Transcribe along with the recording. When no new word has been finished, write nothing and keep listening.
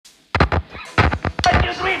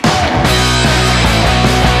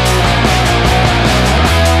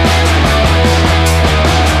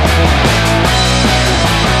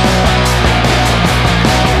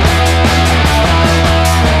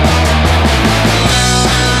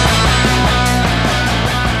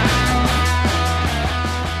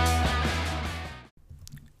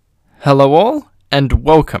Hello all, and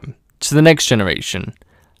welcome to the Next Generation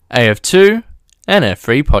AF2 and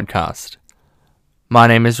F3 podcast. My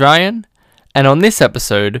name is Ryan, and on this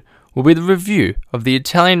episode will be the review of the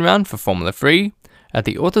Italian round for Formula 3 at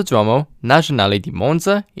the Autodromo Nazionale di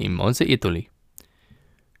Monza in Monza, Italy.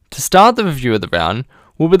 To start the review of the round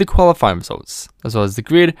will be the qualifying results, as well as the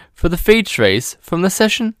grid for the feature race from the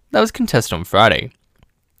session that was contested on Friday.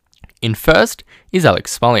 In first is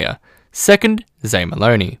Alex Spaglia, second Zane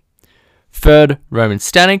Maloney, third Roman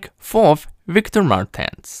Stanek, fourth Victor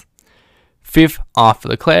Martins, fifth Arthur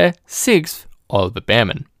Leclerc, sixth Oliver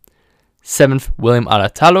Bearman, seventh William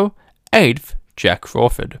Alatalo, eighth Jack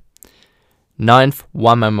Crawford, ninth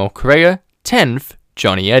Juan Manuel Correa, 10th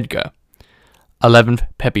Johnny Edgar, 11th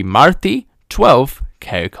Pepe Marti, 12th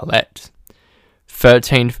Caio Collet,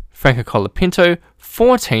 13th Franco Colapinto,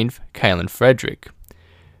 14th Kalen Frederick,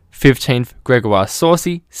 15th Gregoire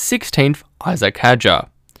Saucy, 16th Isaac Hadjar,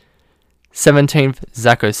 17th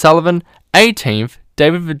Zach O'Sullivan, 18th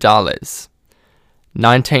David Vidales,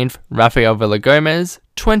 19th Rafael Villagomez,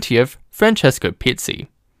 20th Francesco Pizzi,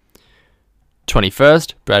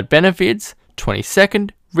 21st Brad Benavides,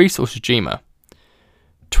 22nd Reese Ushijima,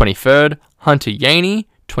 23rd Hunter Yaney,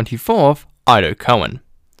 24th Ido Cohen,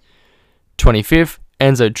 25th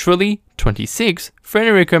Enzo Trulli, 26th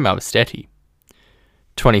Federico Malvestetti,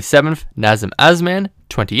 27th Nazem Azman,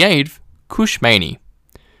 28th Kush Maney,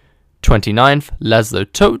 29th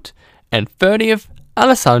Laszlo Todt, and 30th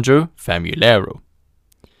Alessandro Famulero.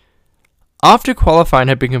 After qualifying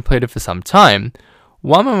had been completed for some time,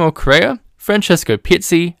 Juan Manuel Correa, Francesco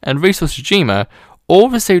Pizzi, and Reese Ushijima all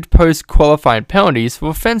received post-qualifying penalties for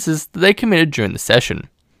offences that they committed during the session.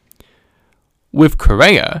 With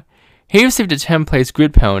Correa, he received a 10th-place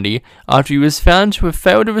grid penalty after he was found to have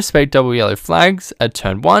failed to respect double yellow flags at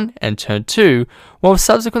Turn 1 and Turn 2 while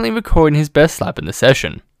subsequently recording his best lap in the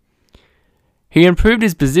session. He improved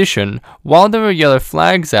his position while there were yellow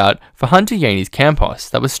flags out for Hunter Yaney's Campos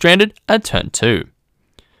that was stranded at Turn 2.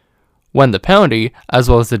 When the penalty, as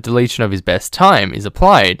well as the deletion of his best time, is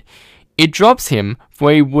applied, it drops him from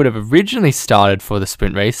where he would have originally started for the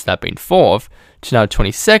sprint race, that being 4th, to now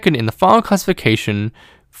 22nd in the final classification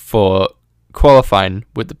for qualifying,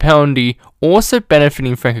 with the penalty also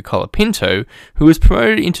benefiting Franco Colapinto, who was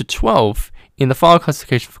promoted into 12th in the final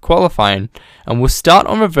classification for qualifying and will start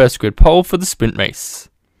on reverse grid pole for the sprint race.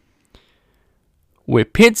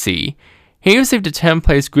 With Pizzi, he received a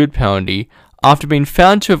 10th-place grid penalty after being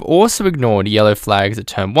found to have also ignored yellow flags at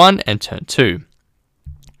Turn 1 and Turn 2.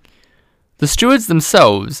 The stewards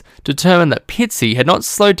themselves determined that Pizzi had not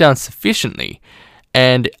slowed down sufficiently,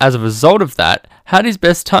 and as a result of that, had his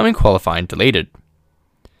best time in qualifying deleted.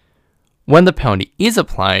 When the penalty is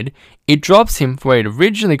applied, it drops him from where he had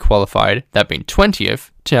originally qualified, that being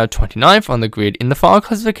 20th, to now 29th on the grid in the final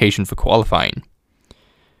classification for qualifying.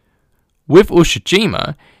 With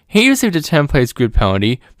Ushijima, he received a 10th-place grid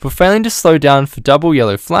penalty for failing to slow down for double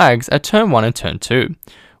yellow flags at Turn 1 and Turn 2,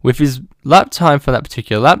 with his lap time for that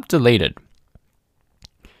particular lap deleted.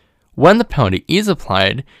 When the penalty is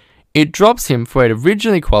applied, it drops him from where he had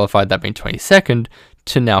originally qualified, that being 22nd,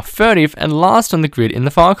 to now 30th and last on the grid in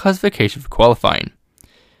the final classification for qualifying.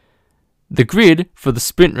 The grid for the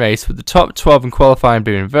sprint race with the top 12 in qualifying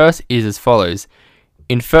being reversed is as follows.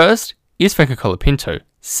 In first is Franco Colapinto,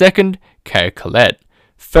 second Caio Collet,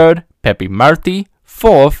 third Pepe Marti,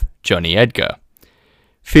 fourth Johnny Edgar,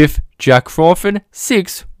 fifth Jack Crawford,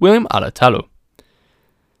 sixth William Alatalo,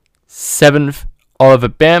 seventh Oliver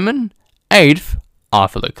Bearman, eighth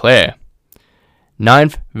Arthur Leclerc,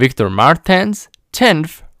 ninth Victor Martins,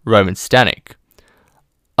 10th Roman Stanek,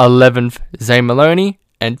 11th Zane Maloney,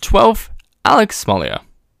 and 12th Alex Spaglia.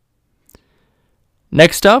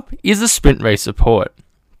 Next up is the sprint race report.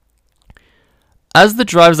 As the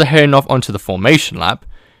drivers are heading off onto the formation lap,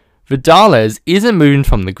 Vidales isn't moving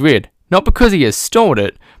from the grid, not because he has stalled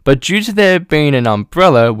it, but due to there being an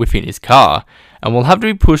umbrella within his car, and will have to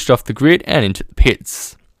be pushed off the grid and into the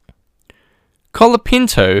pits.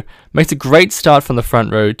 Colapinto makes a great start from the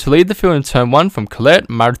front row to lead the field in Turn 1 from Collet,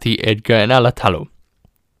 Marti, Edgar, and Alatalo.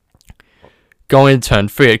 Going into Turn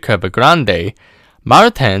 3 at Curva Grande,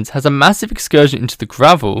 Martins has a massive excursion into the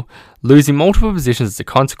gravel, losing multiple positions as a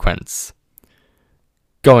consequence.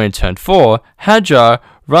 Going into Turn 4, Hadjar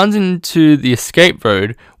runs into the escape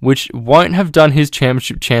road, which won't have done his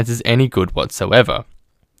championship chances any good whatsoever.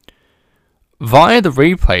 Via the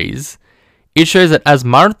replays, it shows that as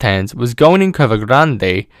Martins was going in Curva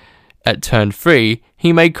Grande at Turn 3,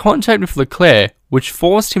 he made contact with Leclerc, which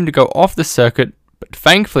forced him to go off the circuit, but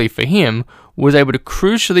thankfully for him, was able to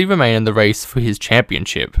crucially remain in the race for his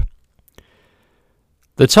championship.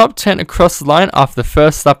 The top 10 across the line after the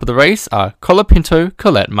first lap of the race are Colapinto,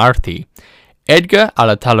 Colette, Marti, Edgar,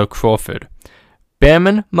 Alatalo, Crawford,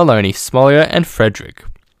 Bearman, Maloney, Smollett and Frederick.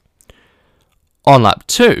 On lap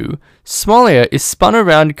 2, Smollett is spun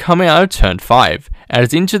around coming out of turn 5 and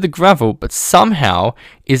is into the gravel, but somehow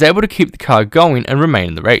is able to keep the car going and remain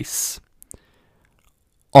in the race.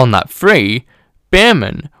 On lap 3,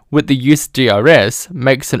 Bearman, with the use of DRS,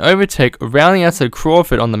 makes an overtake around the outside of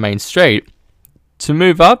Crawford on the main straight to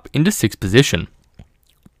move up into 6th position.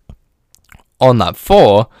 On lap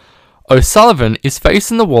 4, O'Sullivan is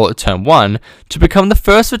facing the wall at turn 1 to become the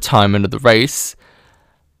first retirement of the race.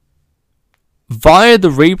 Via the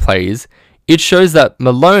replays, it shows that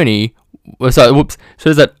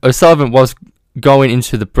O'Sullivan was going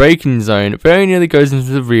into the braking zone, very nearly goes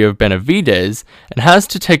into the rear of Benavides, and has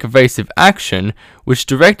to take evasive action, which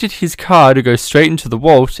directed his car to go straight into the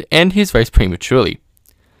wall to end his race prematurely.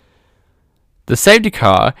 The safety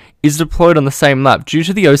car is deployed on the same lap due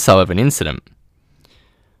to the O'Sullivan incident.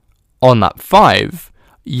 On lap 5,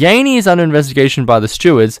 Yaney is under investigation by the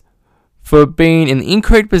stewards for being in the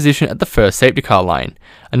incorrect position at the first safety car line,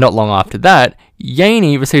 and not long after that,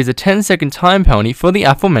 Yaney receives a 10-second time penalty for the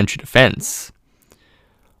aforementioned offence.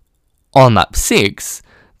 On lap 6,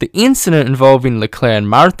 the incident involving Leclerc and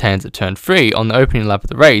Martins at turn 3 on the opening lap of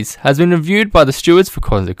the race has been reviewed by the stewards for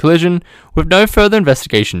causing a collision, with no further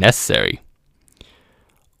investigation necessary.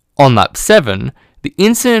 On lap 7, the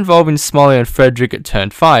incident involving Smollett and Frederick at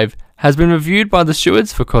turn 5 has been reviewed by the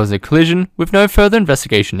stewards for causing a collision, with no further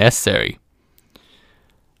investigation necessary.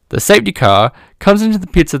 The safety car comes into the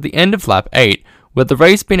pits at the end of lap 8, with the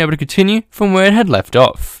race being able to continue from where it had left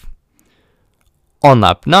off. On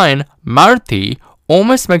lap 9, Marti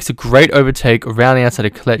almost makes a great overtake around the outside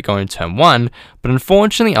of Colette going to turn 1, but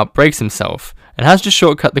unfortunately outbrakes himself and has to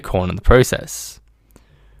shortcut the corner in the process.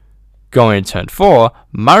 Going to turn 4,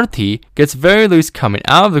 Marti gets very loose coming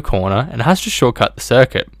out of the corner and has to shortcut the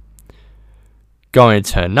circuit. Going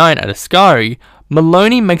to turn 9 at Ascari,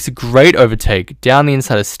 Maloney makes a great overtake down the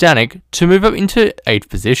inside of Stanek to move up into 8th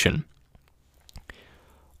position.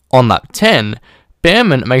 On lap 10,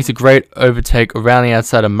 Bearman makes a great overtake around the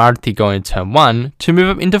outside of Marti going to turn 1 to move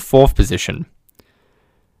up into 4th position.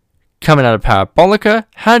 Coming out of Parabolica,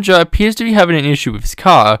 Hadjar appears to be having an issue with his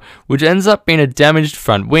car, which ends up being a damaged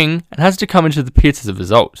front wing and has to come into the pits as a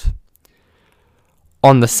result.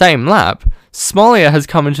 On the same lap, Smollett has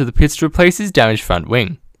come into the pits to replace his damaged front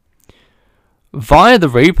wing. Via the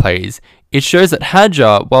replays, it shows that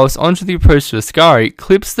Hadjar, whilst onto the approach to Ascari,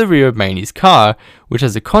 clips the rear of Maney's car, which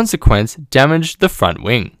as a consequence damaged the front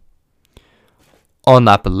wing. On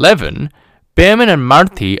lap 11, Bearman and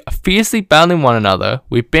Marti are fiercely battling one another,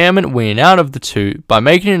 with Bearman winning out of the two by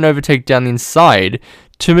making an overtake down the inside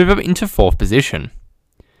to move up into 4th position.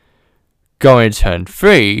 Going to turn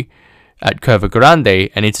 3, at Curva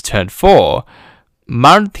Grande and into turn 4,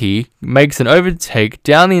 Marti makes an overtake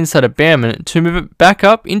down the inside of Bearman to move it back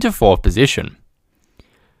up into 4th position.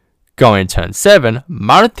 Going to turn 7,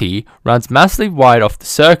 Marti runs massively wide off the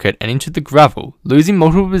circuit and into the gravel, losing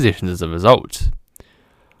multiple positions as a result.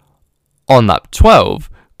 On lap 12,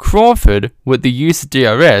 Crawford, with the use of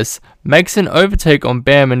DRS, makes an overtake on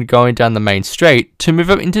Bearman going down the main straight to move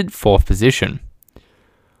up into 4th position.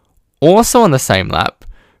 Also on the same lap,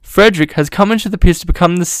 Frederick has come into the pits to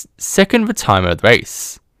become the second retirement of the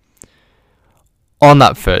race. On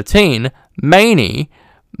lap 13, Maney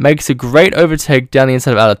makes a great overtake down the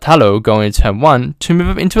inside of Alatalo going into turn 1 to move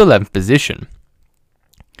up into 11th position.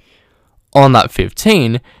 On lap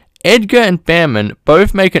 15, Edgar and Bearman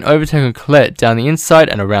both make an overtake on Colette down the inside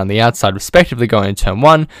and around the outside respectively going into turn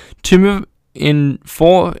 1 to move in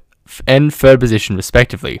 4th and 3rd position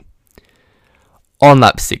respectively. On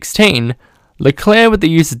lap 16, Leclerc, with the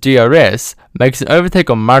use of DRS, makes an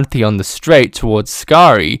overtake on Marti on the straight towards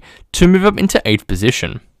Ascari to move up into 8th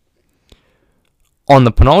position. On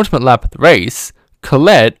the penultimate lap of the race,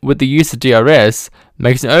 Colette, with the use of DRS,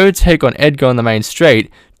 makes an overtake on Edgar on the main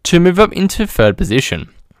straight to move up into 3rd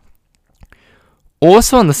position.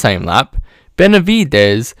 Also on the same lap,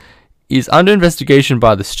 Benavides is under investigation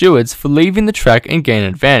by the stewards for leaving the track and gaining an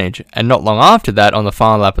advantage, and not long after that, on the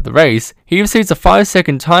final lap of the race, he receives a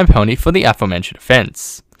 5-second time penalty for the aforementioned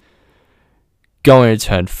offence. Going to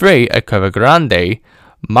turn 3 at Curva Grande,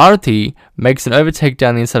 Marti makes an overtake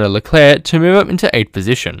down the inside of Leclerc to move up into 8th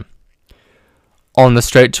position. On the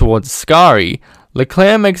straight towards Ascari,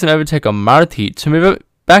 Leclerc makes an overtake on Marti to move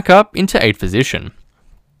back up into 8th position.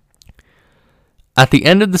 At the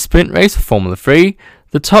end of the sprint race for Formula 3,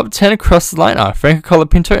 the top 10 across the line are Franco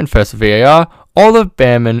Colapinto in 1st for VAR, Oliver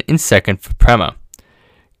Bearman in 2nd for Prema,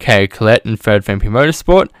 Kay Colette in 3rd for MP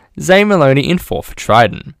Motorsport, Zane Maloney in 4th for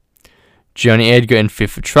Trident. Johnny Edgar in 5th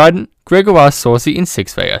for Trident, Gregoire Saucy in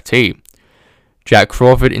 6th for ART. Jack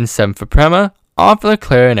Crawford in 7th for Prema, Arthur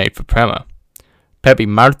Leclerc in 8th for Prema. Pepe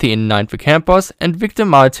Marti in 9th for Campos, and Victor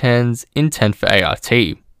Martins in 10th for ART.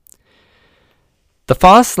 The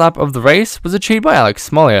fast lap of the race was achieved by Alex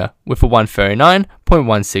Smolyar with a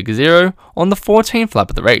 1:39.160 on the 14th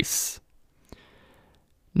lap of the race.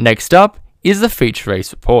 Next up is the feature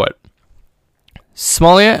race report.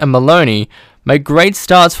 Smolyar and Maloney made great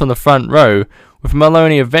starts from the front row, with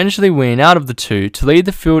Maloney eventually winning out of the two to lead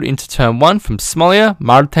the field into turn 1 from Smolyar,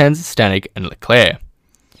 Martins, Stanek and Leclerc.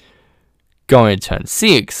 Going to turn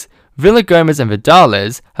 6, Villagomez and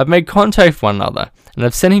Vidales have made contact with one another and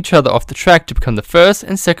have sent each other off the track to become the first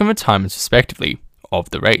and second retirements respectively of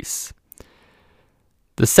the race.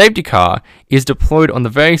 The safety car is deployed on the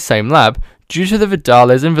very same lap due to the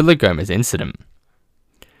Vidales and Villagomez incident.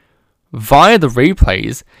 Via the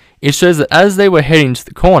replays, it shows that as they were heading to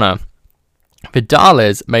the corner,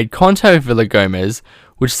 Vidales made contact with Villagomez,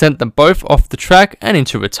 which sent them both off the track and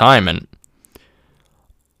into retirement.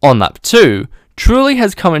 On lap 2, Trulli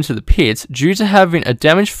has come into the pits due to having a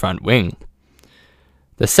damaged front wing.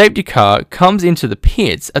 The safety car comes into the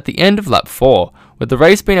pits at the end of lap 4, with the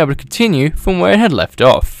race being able to continue from where it had left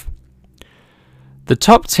off. The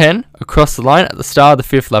top 10 across the line at the start of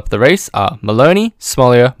the 5th lap of the race are Maloney,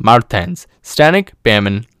 Smolyar, Martins, Stanek,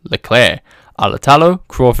 Behrman, Leclerc, Alatalo,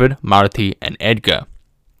 Crawford, Marti and Edgar.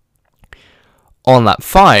 On lap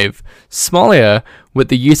 5, Smolyar, with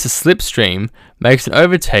the use of slipstream, makes an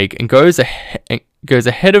overtake and goes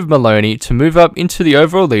ahead of Maloney to move up into the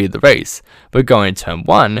overall lead of the race, but going to turn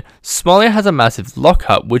 1, Smolyar has a massive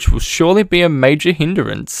lockup which will surely be a major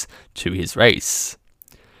hindrance to his race.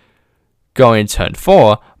 Going to turn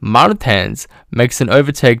 4, Martins makes an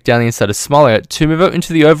overtake down the inside of Smolyar to move up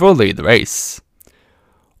into the overall lead of the race.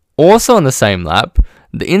 Also on the same lap,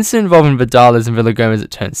 the incident involving Vidales and Villagomez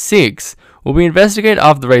at turn 6 will be investigated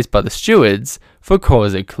after the race by the stewards for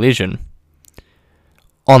cause of collision.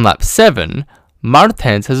 On lap 7,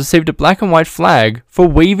 Martins has received a black and white flag for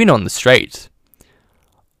weaving on the straight.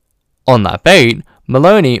 On lap 8,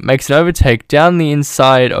 Maloney makes an overtake down the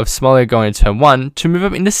inside of Smolyar going to turn 1 to move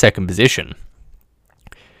up into second position.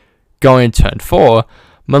 Going to turn 4,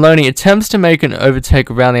 Maloney attempts to make an overtake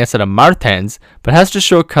around the outside of Martins, but has to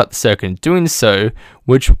shortcut the circuit in doing so,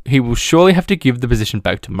 which he will surely have to give the position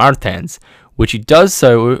back to Martins, which he does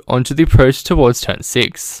so onto the approach towards turn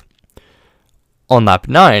 6. On lap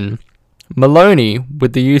 9, Maloney,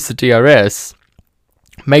 with the use of DRS,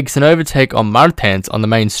 makes an overtake on Martins on the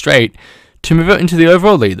main straight to move it into the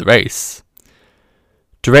overall lead of the race.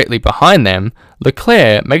 Directly behind them,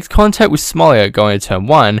 Leclerc makes contact with Smolyar going to turn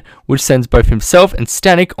 1, which sends both himself and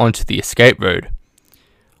Stanek onto the escape road.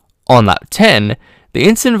 On lap 10, the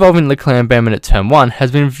incident involving Leclerc and Behrman at turn 1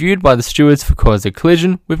 has been reviewed by the stewards for cause of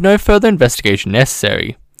collision with no further investigation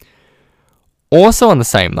necessary. Also on the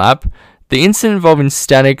same lap, the incident involving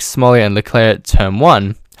Stanek, Smolyar and Leclerc at turn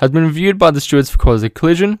 1 has been reviewed by the stewards for cause of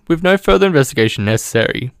collision with no further investigation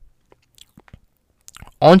necessary.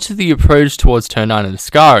 Onto the approach towards turn 9 of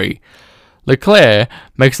Ascari, Leclerc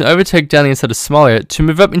makes an overtake down the inside of Smolyar to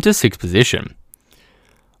move up into 6th position.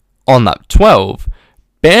 On lap 12,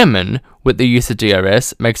 Behrman, with the use of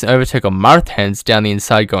DRS, makes an overtake on Martins down the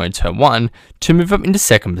inside going turn 1 to move up into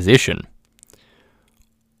 2nd position.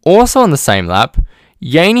 Also on the same lap,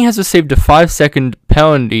 Yaney has received a 5-second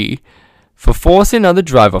penalty for forcing another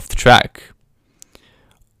drive off the track.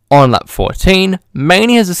 On lap 14,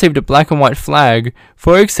 Maney has received a black and white flag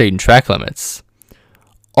for exceeding track limits.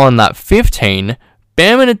 On lap 15,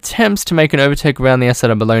 Behrman attempts to make an overtake around the outside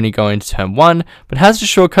of Maloney going to turn 1, but has to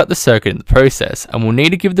shortcut the circuit in the process, and will need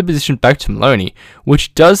to give the position back to Maloney,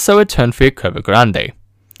 which does so at turn 3 at Cova Grande.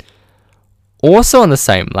 Also on the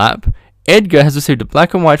same lap, Edgar has received a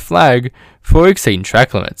black and white flag for exceeding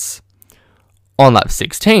track limits. On lap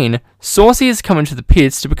 16, Saucy has come into the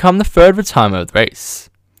pits to become the 3rd retirement of the race.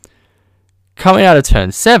 Coming out of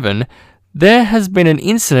turn 7, there has been an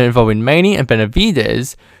incident involving Maney and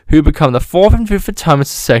Benavides, who become the 4th and 5th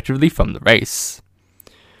retirements respectively from the race.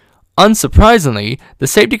 Unsurprisingly, the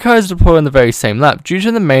safety car is deployed on the very same lap due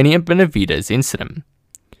to the Maney and Benavides incident.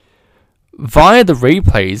 Via the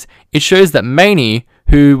replays, it shows that Maney,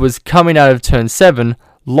 who was coming out of turn 7,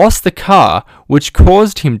 lost the car, which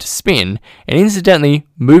caused him to spin, and incidentally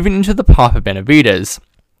moving into the path of Benavides,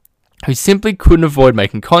 who simply couldn't avoid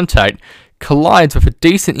making contact, collides with a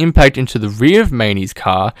decent impact into the rear of Maney's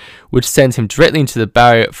car, which sends him directly into the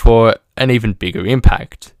barrier for an even bigger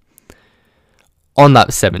impact. On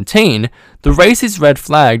lap 17, the race is red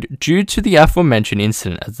flagged due to the aforementioned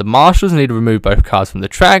incident, as the marshals need to remove both cars from the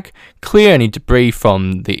track, clear any debris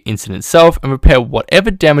from the incident itself, and repair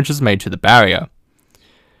whatever damage was made to the barrier.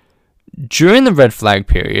 During the red flag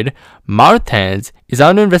period, Martins is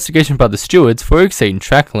under investigation by the stewards for exceeding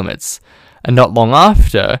track limits, and not long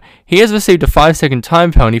after, he has received a 5-second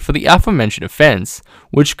time penalty for the aforementioned offence,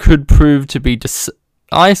 which could prove to be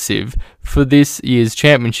decisive for this year's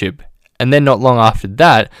championship, and then not long after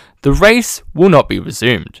that, the race will not be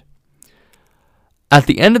resumed. At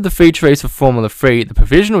the end of the feature race for Formula 3, the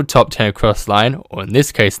provisional top 10 across line, or in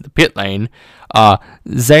this case the pit lane, are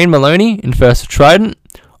Zane Maloney in first for Trident,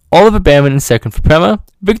 Oliver Bearman in second for Prema,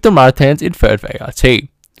 Victor Martins in third for ART,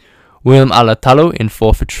 William Alatalo in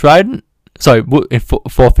fourth for Trident,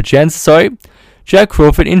 fourth for Jens, Jack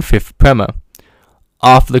Crawford in fifth for Prema,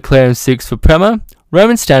 Arthur Leclerc in sixth for Prema,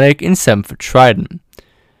 Roman Stanek in seventh for Trident,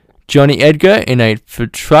 Johnny Edgar in 8th for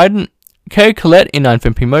Trident, Kerry Collette in 9th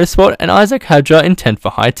for MP Motorsport, and Isaac Hadjar in 10th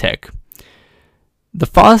for Hi-Tech. The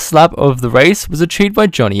fastest lap of the race was achieved by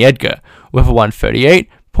Johnny Edgar, with a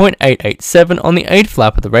 1:38.887 on the 8th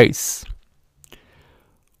lap of the race.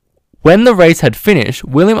 When the race had finished,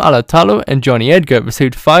 William Alatalo and Johnny Edgar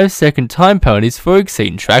received 5-second time penalties for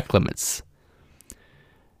exceeding track limits.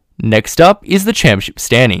 Next up is the championship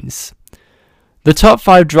standings. The top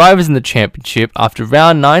 5 drivers in the championship after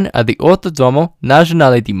round 9 at the Autodromo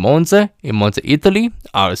Nazionale di Monza in Monza, Italy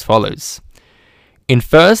are as follows. In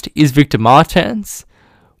first is Victor Martins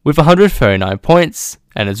with 139 points,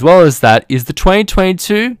 and as well as that is the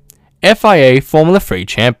 2022 FIA Formula 3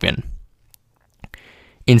 champion.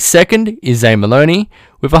 In second is Zane Maloney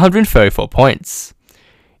with 134 points.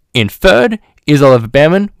 In third is Oliver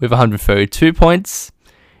Bearman with 132 points.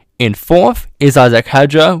 In fourth is Isaac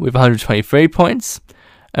Hadjar with 123 points,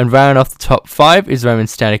 and rounding off the top 5 is Roman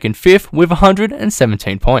Stanek in 5th with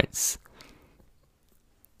 117 points.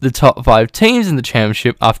 The top 5 teams in the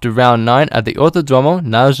championship after round 9 at the Autodromo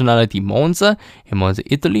Nazionale di Monza in Monza,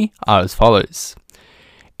 Italy are as follows.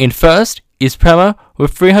 In first is Prema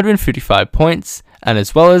with 355 points, and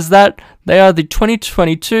as well as that, they are the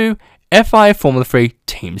 2022 FIA Formula 3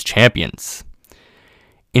 Teams Champions.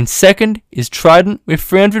 In second is Trident with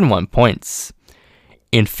 301 points.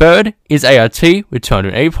 In third is ART with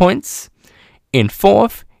 208 points. In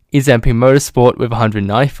fourth is MP Motorsport with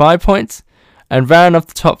 195 points. And rounding off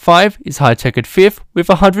the top 5 is Hi-Tech at 5th with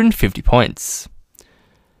 150 points.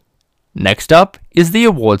 Next up is the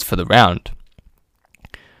awards for the round.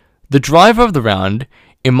 The driver of the round,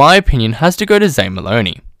 in my opinion, has to go to Zane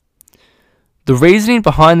Maloney. The reasoning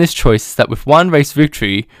behind this choice is that with one race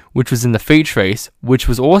victory, which was in the feature race, which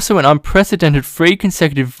was also an unprecedented 3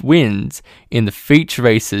 consecutive wins in the feature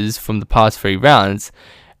races from the past 3 rounds,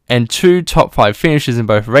 and 2 top 5 finishes in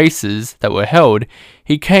both races that were held,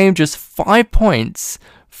 he came just 5 points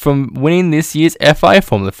from winning this year's FIA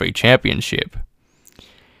Formula 3 championship.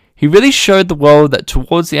 He really showed the world that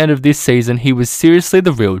towards the end of this season he was seriously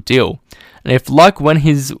the real deal, and if luck went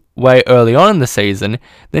his way early on in the season,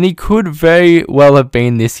 then he could very well have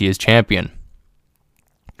been this year's champion.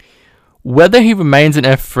 Whether he remains in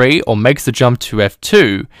F3 or makes the jump to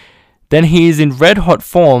F2, then he is in red hot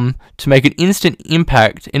form to make an instant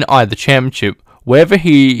impact in either championship, wherever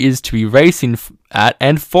he is to be racing at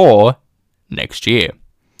and for next year.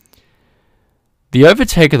 The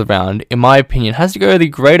overtake of the round, in my opinion, has to go to the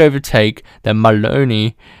great overtake that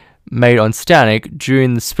Maloney made on Stanek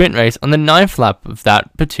during the sprint race on the 9th lap of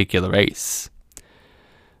that particular race.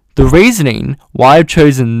 The reasoning why I've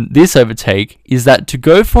chosen this overtake is that to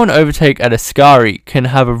go for an overtake at Ascari can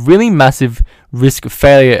have a really massive risk of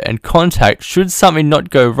failure and contact should something not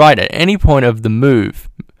go right at any point of the move.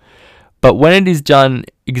 But when it is done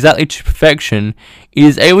exactly to perfection, it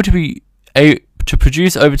is able to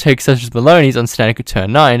produce overtakes such as Maloney's on Stanek at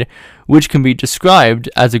turn 9, which can be described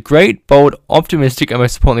as a great, bold, optimistic, and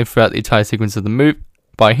most importantly throughout the entire sequence of the move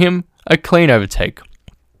by him, a clean overtake,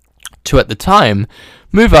 to at the time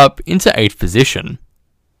move up into 8th position.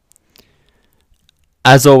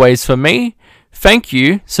 As always for me, thank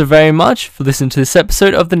you so very much for listening to this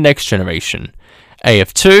episode of The Next Generation,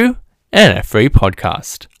 AF2 and F3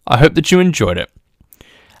 podcast. I hope that you enjoyed it.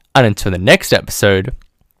 And until the next episode,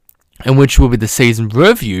 in which will be the season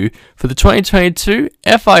review for the 2022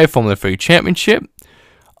 FIA Formula 3 Championship,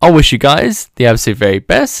 I wish you guys the absolute very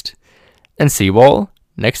best, and see you all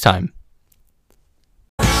next time.